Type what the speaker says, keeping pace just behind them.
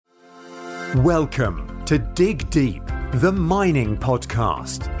Welcome to Dig Deep, the mining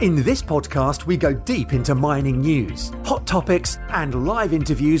podcast. In this podcast, we go deep into mining news, hot topics, and live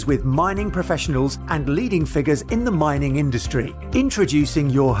interviews with mining professionals and leading figures in the mining industry. Introducing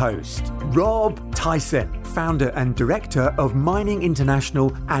your host, Rob Tyson, founder and director of Mining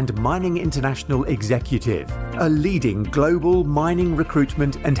International and Mining International Executive, a leading global mining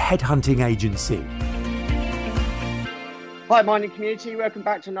recruitment and headhunting agency. Hi, mining community. Welcome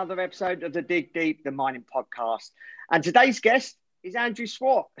back to another episode of the Dig Deep, the mining podcast. And today's guest is Andrew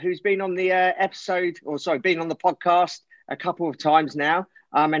Swart, who's been on the been on the podcast a couple of times now.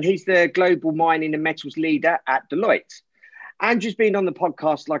 And he's the global mining and metals leader at Deloitte. Andrew's been on the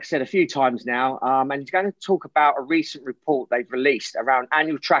podcast, like I said, a few times now. And he's going to talk about a recent report they've released around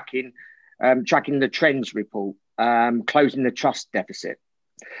annual tracking the trends report, closing the trust deficit.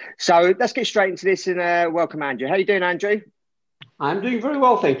 So let's get straight into this and welcome Andrew. How you doing, Andrew? I'm doing very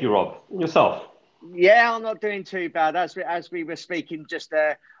well, thank you, Rob. And yourself? Yeah, I'm not doing too bad. As we were speaking just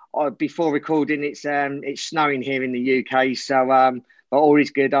before recording, it's snowing here in the UK, so but all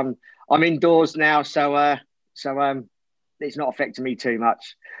is good. I'm indoors now, so it's not affecting me too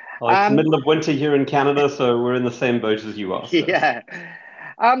much. Well, it's the middle of winter here in Canada, so we're in the same boat as you are. So. Yeah.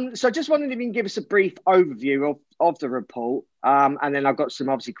 So I just wondered if you can give us a brief overview of the report, and then I've got some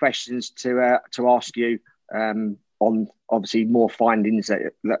obviously questions to ask you on obviously more findings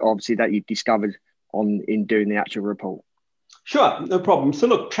that you've discovered in doing the actual report. Sure, no problem. So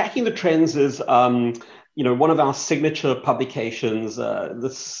look, Tracking the Trends is one of our signature publications.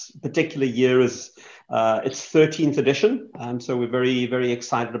 This particular year is its 13th edition, so we're very, very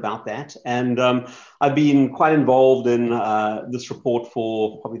excited about that. And I've been quite involved in this report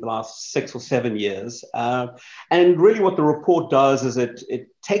for probably the last 6 or 7 years. And really what the report does is it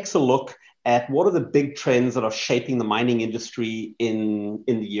takes a look at what are the big trends that are shaping the mining industry in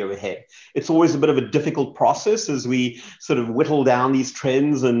the year ahead. It's always a bit of a difficult process as we sort of whittle down these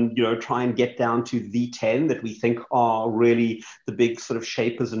trends and try and get down to the 10 that we think are really the big sort of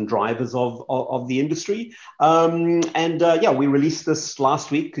shapers and drivers of the industry. We released this last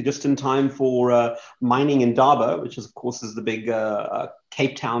week just in time for Mining Indaba, which is, of course, is the big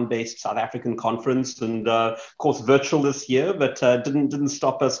Cape Town-based South African conference, and of course virtual this year, but didn't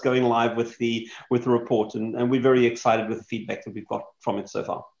stop us going live with the report, and we're very excited with the feedback that we've got from it so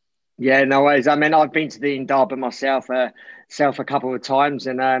far. Yeah, no worries. I mean, I've been to the Indaba myself a couple of times,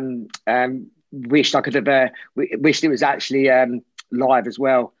 and wished I could have wished it was actually live as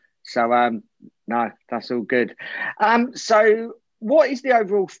well. So no, that's all good. So what is the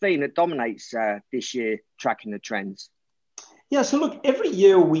overall theme that dominates this year, Tracking the Trends? Yeah, so look, every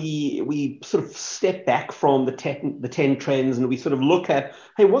year we sort of step back from the 10 trends and we sort of look at,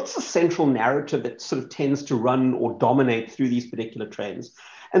 hey, what's the central narrative that sort of tends to run or dominate through these particular trends?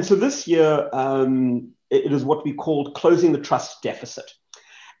 And so this year, it is what we called closing the trust deficit.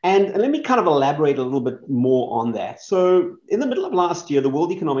 And let me kind of elaborate a little bit more on that. So in the middle of last year, the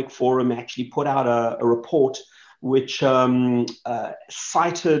World Economic Forum actually put out a report which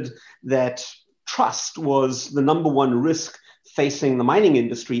cited that trust was the number one risk facing the mining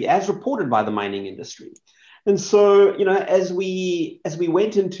industry, as reported by the mining industry. And so, as we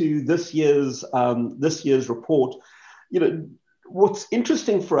went into this year's report, what's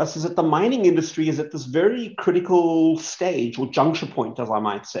interesting for us is that the mining industry is at this very critical stage or juncture point, as I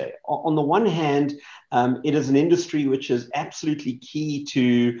might say. On the one hand, it is an industry which is absolutely key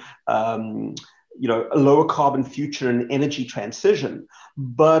to a lower carbon future and energy transition.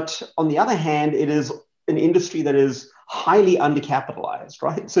 But on the other hand, it is an industry that is highly undercapitalized,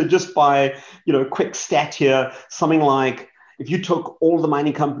 right? So just by, quick stat here, something like if you took all the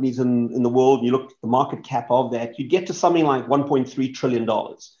mining companies in the world and you looked at the market cap of that, you'd get to something like $1.3 trillion.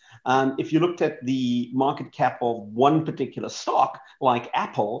 If you looked at the market cap of one particular stock, like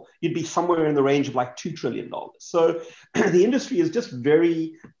Apple, you'd be somewhere in the range of like $2 trillion. So the industry is just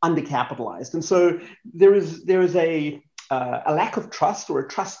very undercapitalized. And so there is a lack of trust or a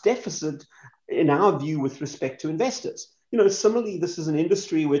trust deficit in our view with respect to investors. Similarly, this is an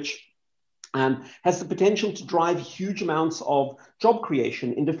industry which has the potential to drive huge amounts of job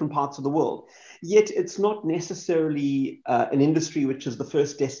creation in different parts of the world. Yet it's not necessarily an industry which is the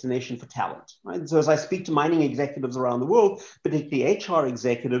first destination for talent, right? So as I speak to mining executives around the world, particularly HR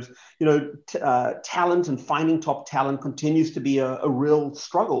executives, talent and finding top talent continues to be a real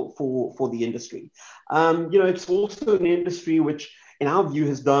struggle for the industry. It's also an industry which, in our view,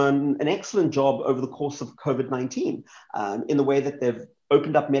 has done an excellent job over the course of COVID-19 in the way that they've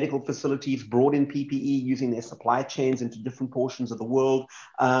opened up medical facilities, brought in PPE using their supply chains into different portions of the world,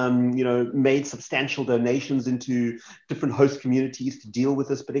 made substantial donations into different host communities to deal with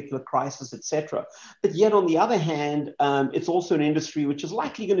this particular crisis, etc. But yet, on the other hand, it's also an industry which is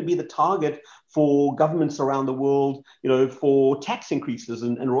likely going to be the target for governments around the world, for tax increases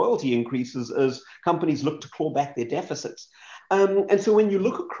and royalty increases as companies look to claw back their deficits. And so when you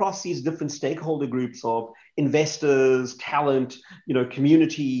look across these different stakeholder groups of investors, talent,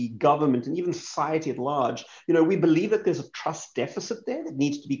 community, government, and even society at large, we believe that there's a trust deficit there that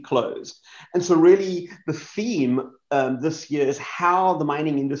needs to be closed. And so really the theme this year is how the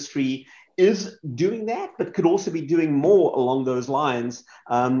mining industry is doing that, but could also be doing more along those lines.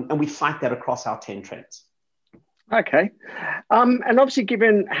 And we cite that across our 10 trends. Okay. And obviously,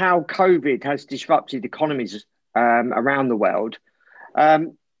 given how COVID has disrupted economies around the world,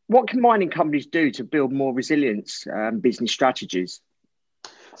 what can mining companies do to build more resilience business strategies?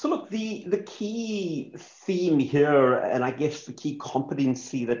 So look, the key theme here, and I guess the key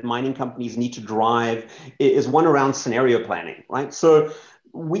competency that mining companies need to drive is one around scenario planning, right? So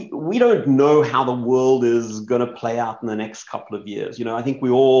we don't know how the world is going to play out in the next couple of years. I think we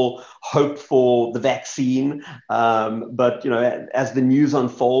all hope for the vaccine, but as the news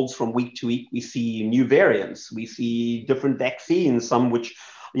unfolds from week to week, we see new variants, we see different vaccines, some which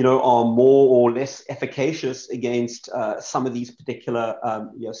are more or less efficacious against some of these particular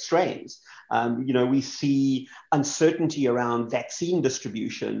strains. We see uncertainty around vaccine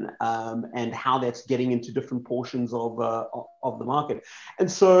distribution and how that's getting into different portions of the market.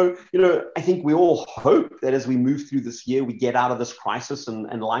 And so, I think we all hope that as we move through this year, we get out of this crisis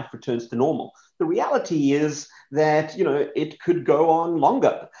and life returns to normal. The reality is that, it could go on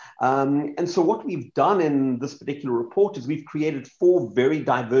longer. And so what we've done in this particular report is we've created 4 very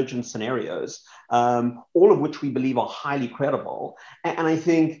divergent scenarios, all of which we believe are highly credible. And I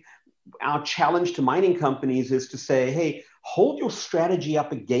think our challenge to mining companies is to say, hey, hold your strategy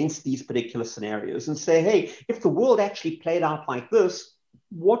up against these particular scenarios and say, hey, if the world actually played out like this,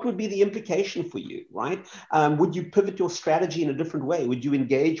 what would be the implication for you, right? Would you pivot your strategy in a different way? Would you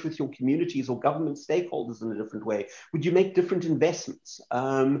engage with your communities or government stakeholders in a different way? Would you make different investments?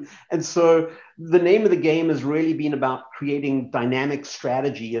 And so the name of the game has really been about creating dynamic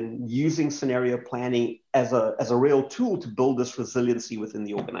strategy and using scenario planning as a real tool to build this resiliency within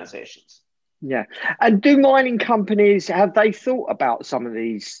the organizations. Yeah. And do mining companies, have they thought about some of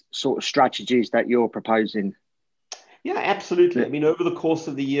these sort of strategies that you're proposing? Yeah, absolutely. I mean, over the course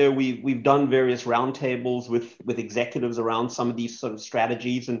of the year, we've done various roundtables with executives around some of these sort of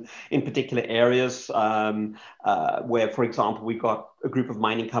strategies and in particular areas where, for example, we've got a group of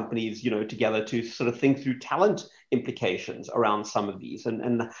mining companies, together to sort of think through talent implications around some of these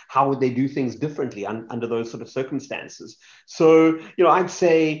and how would they do things differently under those sort of circumstances. So, I'd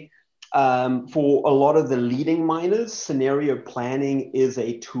say for a lot of the leading miners, scenario planning is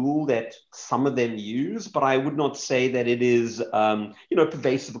a tool that some of them use, but I would not say that it is,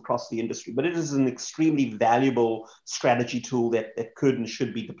 pervasive across the industry, but it is an extremely valuable strategy tool that could and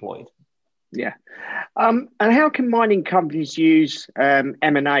should be deployed. Yeah. And how can mining companies use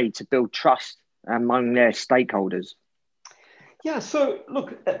M&A to build trust among their stakeholders? Yeah, so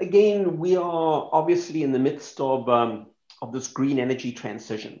look, again, we are obviously in the midst of this green energy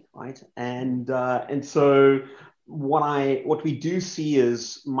transition, right? And so what we do see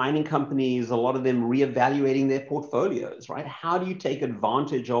is mining companies, a lot of them reevaluating their portfolios, right? How do you take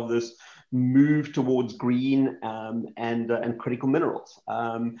advantage of this move towards green and critical minerals?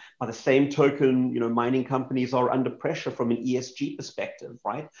 By the same token, mining companies are under pressure from an ESG perspective,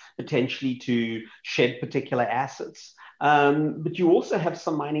 right? Potentially to shed particular assets. But you also have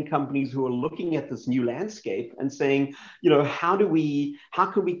some mining companies who are looking at this new landscape and saying, how can we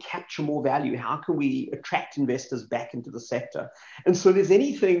capture more value? How can we attract investors back into the sector? And so there's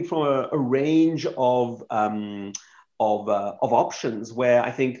anything from a range of options where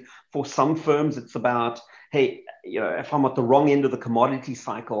I think for some firms it's about, hey, if I'm at the wrong end of the commodity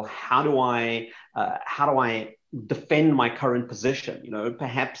cycle, how do I defend my current position?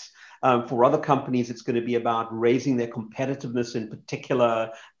 Perhaps for other companies, it's going to be about raising their competitiveness in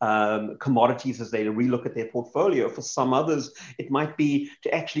particular commodities as they relook at their portfolio. For some others, it might be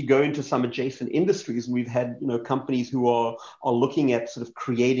to actually go into some adjacent industries. And we've had companies who are looking at sort of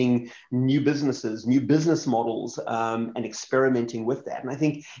creating new businesses, new business models, and experimenting with that. And I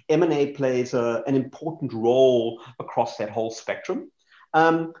think M&A plays an important role across that whole spectrum.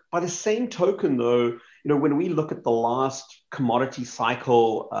 By the same token, though, when we look at the last commodity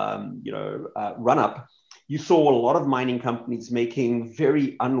cycle, run up, you saw a lot of mining companies making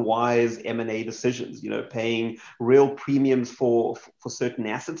very unwise M&A decisions, paying real premiums for certain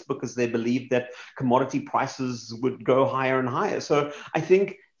assets because they believed that commodity prices would go higher and higher. So I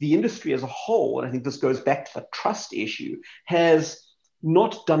think the industry as a whole, and I think this goes back to the trust issue, has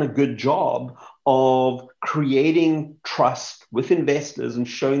not done a good job of creating trust with investors and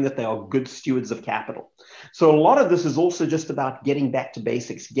showing that they are good stewards of capital. So a lot of this is also just about getting back to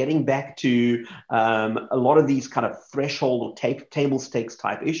basics, getting back to a lot of these kind of threshold or table stakes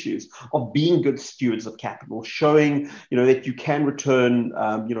type issues of being good stewards of capital, showing that you can return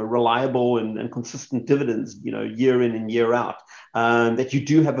reliable and consistent dividends year in and year out, that you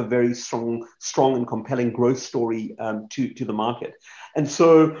do have a very strong and compelling growth story to the market. And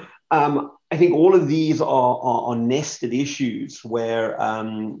so I think all of these are nested issues where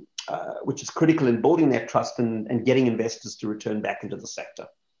which is critical in building that trust and getting investors to return back into the sector.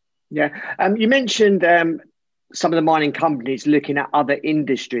 Yeah. You mentioned some of the mining companies looking at other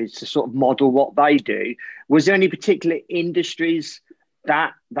industries to sort of model what they do. Was there any particular industries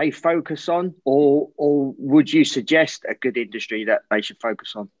that they focus on, or would you suggest a good industry that they should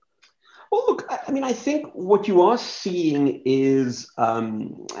focus on? Well, look, I mean, I think what you are seeing is,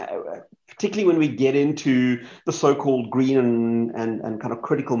 particularly when we get into the so-called green and kind of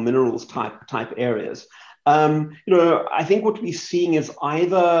critical minerals type areas, I think what we're seeing is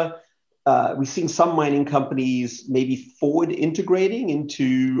either we're seeing some mining companies maybe forward integrating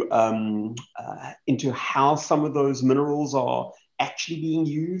into how some of those minerals are actually being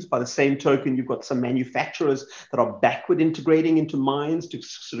used. By the same token, you've got some manufacturers that are backward integrating into mines to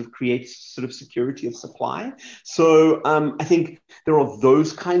sort of create sort of security of supply. So I think there are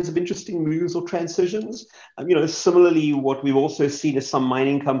those kinds of interesting moves or transitions. Similarly, what we've also seen is some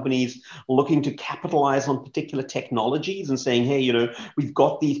mining companies looking to capitalize on particular technologies and saying, hey, we've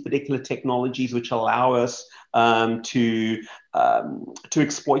got these particular technologies which allow us to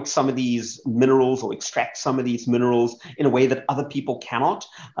exploit some of these minerals or extract some of these minerals in a way that other people cannot.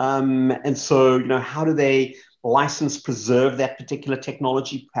 And so, how do they license, preserve that particular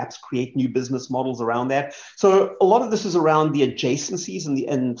technology, perhaps create new business models around that? So a lot of this is around the adjacencies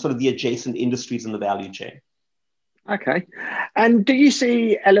and sort of the adjacent industries in the value chain. Okay. And do you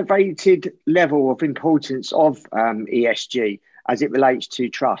see elevated level of importance of ESG as it relates to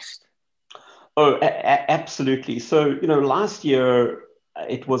trust? Oh, absolutely. So, last year,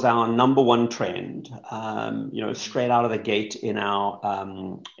 it was our number one trend, straight out of the gate in our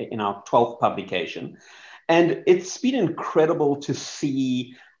 12th publication. And it's been incredible to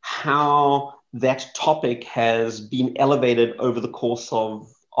see how that topic has been elevated over the course of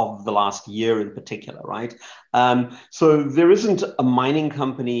the last year in particular, right? So there isn't a mining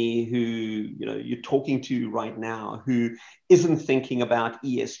company who, you're talking to right now who isn't thinking about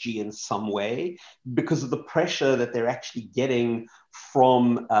ESG in some way because of the pressure that they're actually getting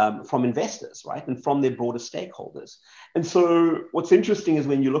from investors, right? And from their broader stakeholders. And so what's interesting is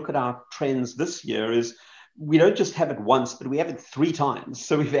when you look at our trends this year is we don't just have it once, but we have it 3 times.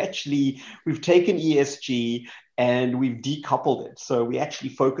 So we've taken ESG and we've decoupled it. So we actually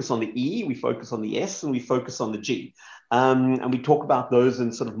focus on the E, we focus on the S, and we focus on the G. And we talk about those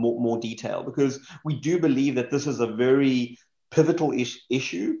in sort of more detail because we do believe that this is a very pivotal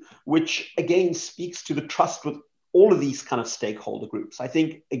issue, which again speaks to the trust with all of these kind of stakeholder groups. I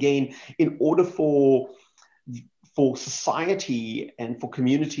think, again, in order for society and for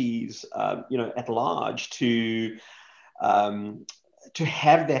communities, at large, to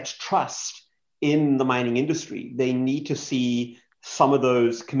have that trust in the mining industry, they need to see some of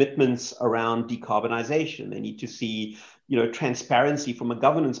those commitments around decarbonization. They need to see, transparency from a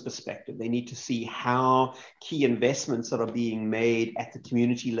governance perspective. They need to see how key investments that are being made at the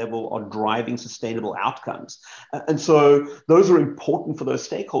community level are driving sustainable outcomes. And so those are important for those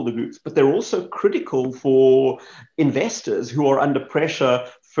stakeholder groups, but they're also critical for investors who are under pressure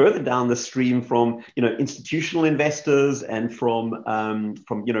further down the stream from, institutional investors and from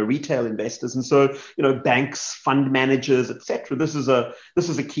retail investors. And so, banks, fund managers, etc. This is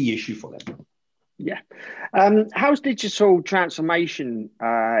a key issue for them. Yeah. How's digital transformation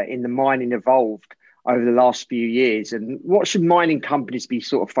in the mining evolved over the last few years, and what should mining companies be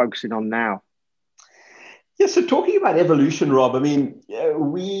sort of focusing on now? Yeah. So talking about evolution, Rob, I mean,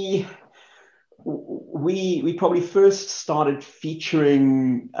 we probably first started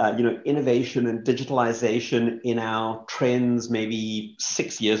featuring, innovation and digitalization in our trends maybe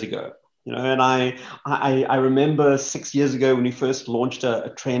 6 years ago. And I remember 6 years ago when we first launched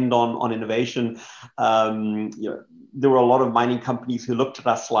a trend on innovation, there were a lot of mining companies who looked at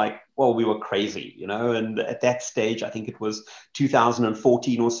us like, well, we were crazy, and at that stage, I think it was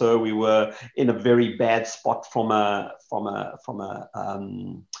 2014 or so, we were in a very bad spot from a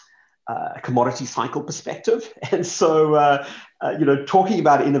commodity cycle perspective. And so, talking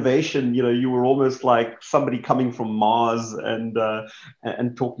about innovation, you were almost like somebody coming from Mars and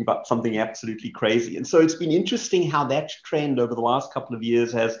talking about something absolutely crazy. And so it's been interesting how that trend over the last couple of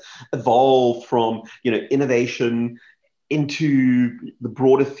years has evolved from, innovation into the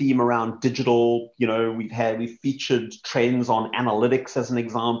broader theme around digital. We've featured trends on analytics as an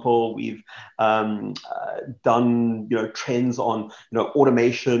example. We've done trends on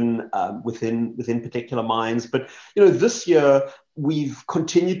automation within particular mines. But this year we've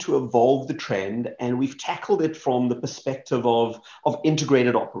continued to evolve the trend, and we've tackled it from the perspective of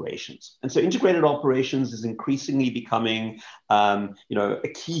integrated operations. And so integrated operations is increasingly becoming a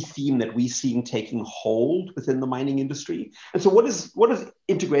key theme that we're seeing taking hold within the mining industry. And so what does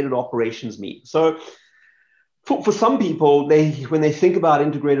integrated operations mean? So for some people, when they think about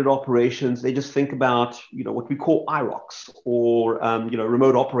integrated operations, they just think about what we call IROCs, or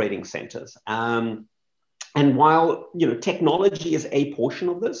remote operating centers. And while technology is a portion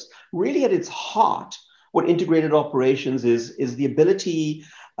of this, really at its heart, what integrated operations is the ability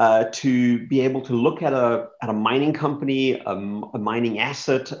to be able to look at a mining company, a mining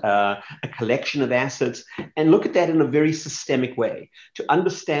asset, a collection of assets, and look at that in a very systemic way, to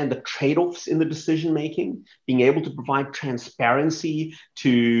understand the trade-offs in the decision-making, being able to provide transparency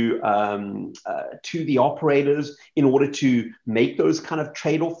to the operators in order to make those kind of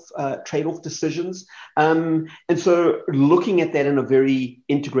trade-off decisions. And so looking at that in a very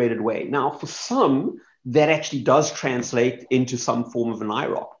integrated way. Now, for some, that actually does translate into some form of an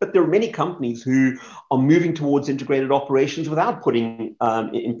IROC. But there are many companies who are moving towards integrated operations without putting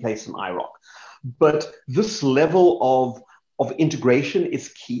in place an IROC. But this level of integration is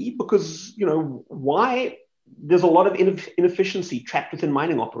key because, why? There's a lot of inefficiency trapped within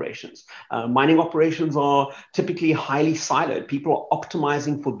mining operations. Mining operations are typically highly siloed. People are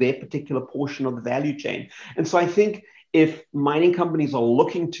optimizing for their particular portion of the value chain. And so I think if mining companies are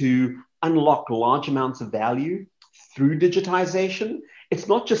looking to unlock large amounts of value through digitization, it's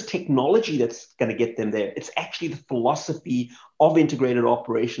not just technology that's going to get them there. It's actually the philosophy of integrated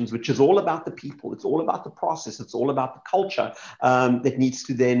operations, which is all about the people. It's all about the process. It's all about the culture that needs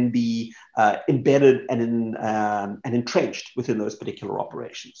to then be embedded and entrenched within those particular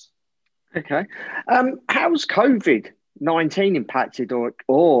operations. Okay. How's COVID-19 impacted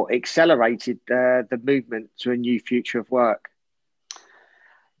or accelerated the movement to a new future of work?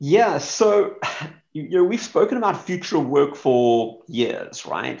 Yeah, so we've spoken about future of work for years,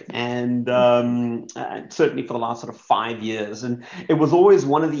 right? And certainly for the last sort of 5 years. And it was always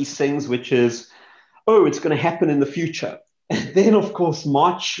one of these things which is, it's going to happen in the future. And then, of course,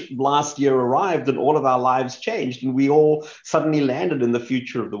 March last year arrived and all of our lives changed and we all suddenly landed in the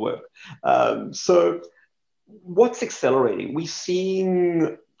future of the work. So what's accelerating? We've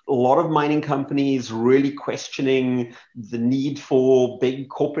seen a lot of mining companies really questioning the need for big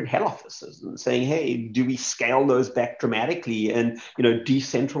corporate head offices and saying, hey, do we scale those back dramatically and,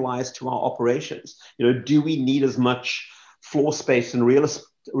 decentralize to our operations? Do we need as much floor space and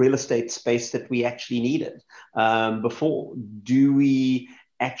real estate space that we actually needed before? Do we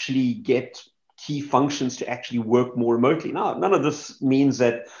actually get key functions to actually work more remotely? Now, none of this means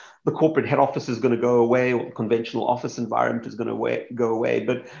that the corporate head office is going to go away or the conventional office environment is going to go away.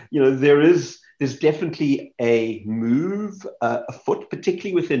 But, there's definitely a move afoot,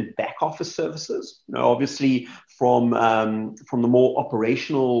 particularly within back office services. Obviously from the more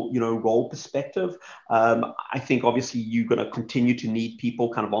operational, role perspective, I think obviously you're going to continue to need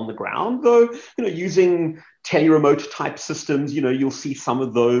people kind of on the ground, though, using tele-remote type systems, you'll see some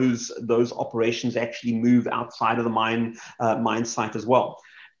of those operations actually move outside of the mine site as well.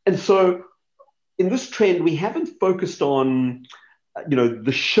 And so in this trend, we haven't focused on,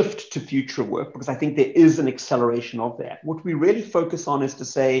 the shift to future work, because I think there is an acceleration of that. What we really focus on is to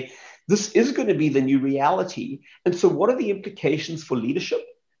say, this is going to be the new reality. And so what are the implications for leadership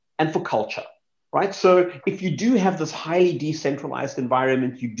and for culture, right? So if you do have this highly decentralized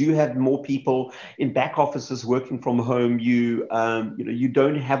environment, you do have more people in back offices working from home, you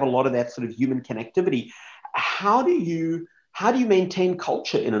don't have a lot of that sort of human connectivity. How do you maintain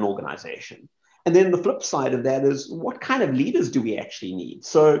culture in an organization? And then the flip side of that is, what kind of leaders do we actually need?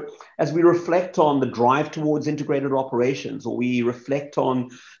 So as we reflect on the drive towards integrated operations, or we reflect on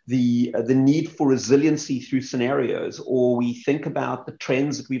the need for resiliency through scenarios, or we think about the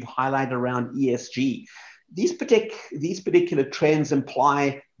trends that we've highlighted around ESG, these particular trends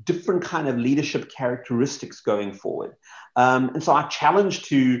imply different kind of leadership characteristics going forward. And so our challenge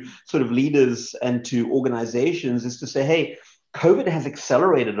to sort of leaders and to organizations is to say, hey, COVID has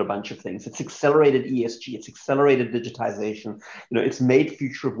accelerated a bunch of things. It's accelerated ESG. It's accelerated digitization. It's made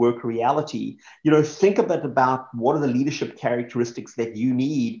future of work a reality. Think a bit about what are the leadership characteristics that you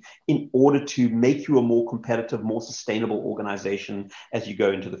need in order to make you a more competitive, more sustainable organization as you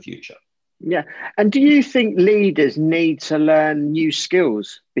go into the future. Yeah. And do you think leaders need to learn new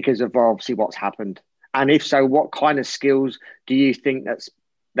skills because of obviously what's happened? And if so, what kind of skills do you think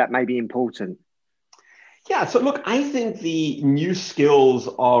that may be important? Yeah, so look, I think the new skills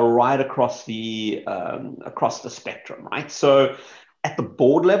are right across the spectrum, right? So at the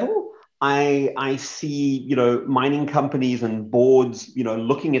board level, I see, mining companies and boards,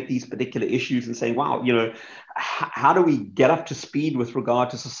 looking at these particular issues and saying, wow, how do we get up to speed with regard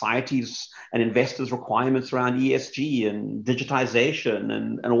to society's and investors' requirements around ESG and digitization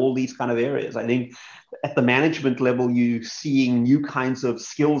and all these kind of areas? I think at the management level, you're seeing new kinds of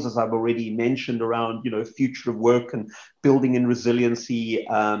skills, as I've already mentioned, around, future of work and building in resiliency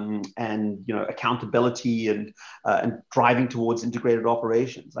and, accountability and driving towards integrated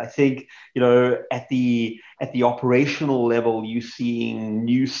operations. I think, at the operational level, you're seeing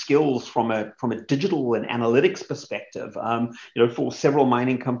new skills from a digital and analytics perspective. For several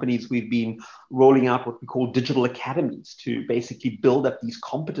mining companies, we've been rolling out what we call digital academies to basically build up these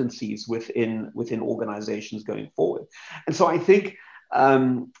competencies within organizations going forward. And so I think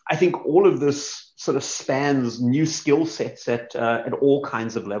all of this sort of spans new skill sets at all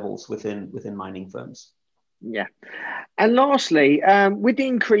kinds of levels within mining firms. Yeah. And lastly, with the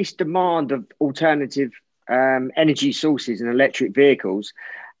increased demand of alternative energy sources and electric vehicles,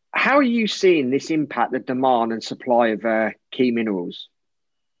 how are you seeing this impact the demand and supply of key minerals?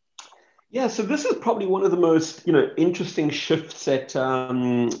 Yeah, so this is probably one of the most interesting shifts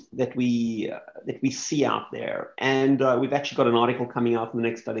that we see out there, and we've actually got an article coming out in the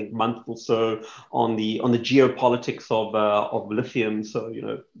next, I think, month or so on the geopolitics of lithium. So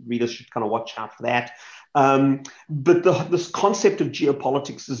readers should kind of watch out for that. But this concept of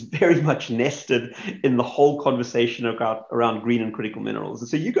geopolitics is very much nested in the whole conversation around green and critical minerals. And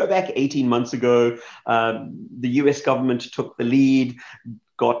so you go back 18 months ago, the US government took the lead,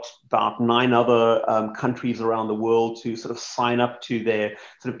 got about 9 other countries around the world to sort of sign up to their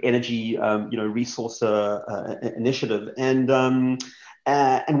sort of energy, resource initiative. And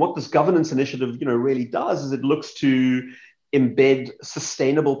what this governance initiative, really does is it looks to embed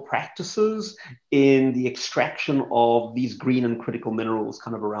sustainable practices in the extraction of these green and critical minerals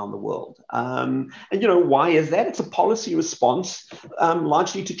kind of around the world. And why is that? It's a policy response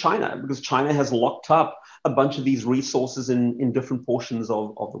largely to China, because China has locked up a bunch of these resources in different portions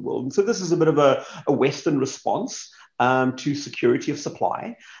of the world. And so this is a bit of a Western response to security of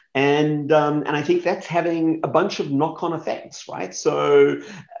supply. And I think that's having a bunch of knock-on effects, right? So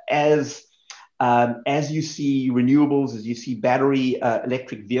as you see renewables, as you see battery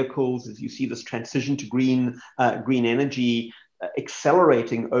electric vehicles, as you see this transition to green energy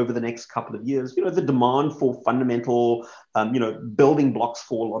accelerating over the next couple of years, the demand for fundamental, building blocks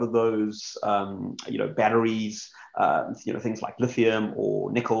for a lot of those, batteries, things like lithium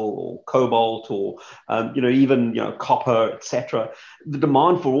or nickel or cobalt or, even, copper, etc. The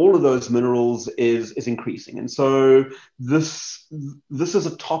demand for all of those minerals is increasing. And so this is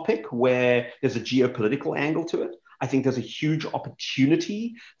a topic where there's a geopolitical angle to it. I think there's a huge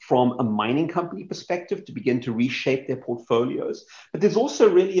opportunity from a mining company perspective to begin to reshape their portfolios. But there's also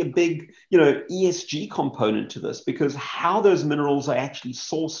really a big, ESG component to this, because how those minerals are actually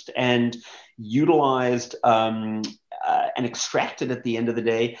sourced and utilized and extracted at the end of the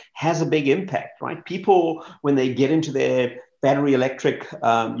day has a big impact, right? People, when they get into their battery electric,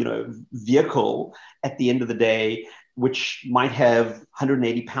 vehicle at the end of the day, which might have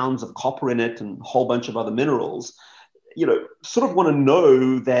 180 pounds of copper in it and a whole bunch of other minerals, sort of want to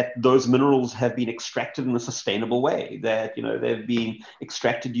know that those minerals have been extracted in a sustainable way, that, they've been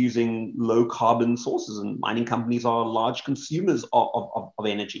extracted using low carbon sources, and mining companies are large consumers of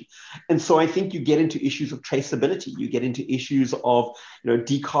energy. And so I think you get into issues of traceability, you get into issues of,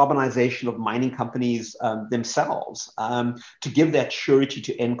 decarbonization of mining companies themselves to give that surety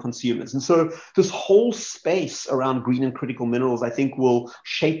to end consumers. And so this whole space around green and critical minerals, I think, will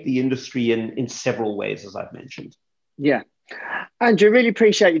shape the industry in several ways, as I've mentioned. Yeah. Andrew, really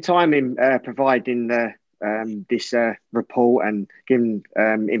appreciate your time in providing this report and giving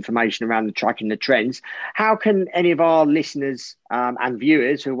information around the tracking the trends. How can any of our listeners and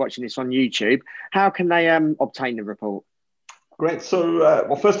viewers who are watching this on YouTube, how can they obtain the report? Great. So,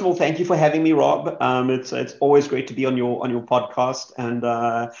 well, first of all, thank you for having me, Rob. It's always great to be on your podcast, and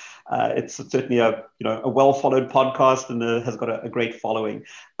it's certainly a well followed podcast and has got a great following.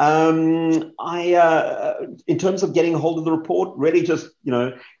 In terms of getting a hold of the report, really just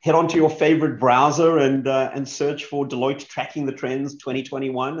head onto your favorite browser and search for Deloitte Tracking the Trends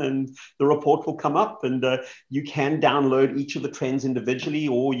 2021, and the report will come up. And you can download each of the trends individually,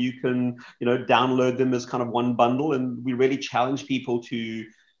 or you can download them as kind of one bundle. And we really challenge people to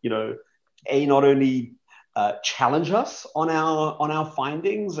not only challenge us on our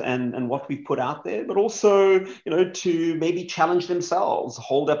findings and what we've put out there, but also to maybe challenge themselves,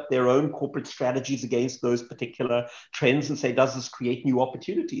 hold up their own corporate strategies against those particular trends and say, does this create new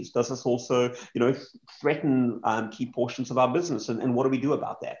opportunities? Does this also threaten key portions of our business, and what do we do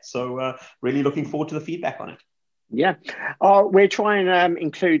about that? So really looking forward to the feedback on it. Yeah, we're trying to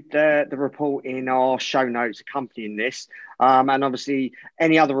include the report in our show notes accompanying this. And obviously,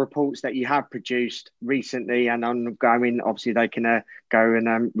 any other reports that you have produced recently and ongoing, obviously, they can go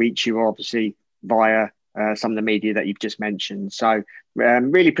and reach you, obviously, via some of the media that you've just mentioned. So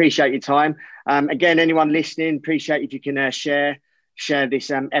really appreciate your time. Again, anyone listening, appreciate if you can share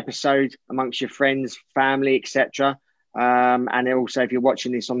this episode amongst your friends, family, etc. And also, if you're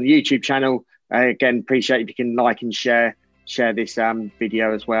watching this on the YouTube channel, again, appreciate if you can like and share this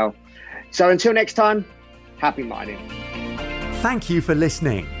video as well. So until next time, happy mining. Thank you for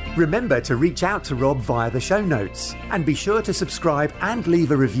listening. Remember to reach out to Rob via the show notes, and be sure to subscribe and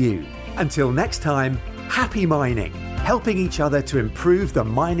leave a review. Until next time, happy mining, helping each other to improve the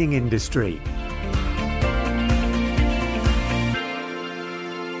mining industry.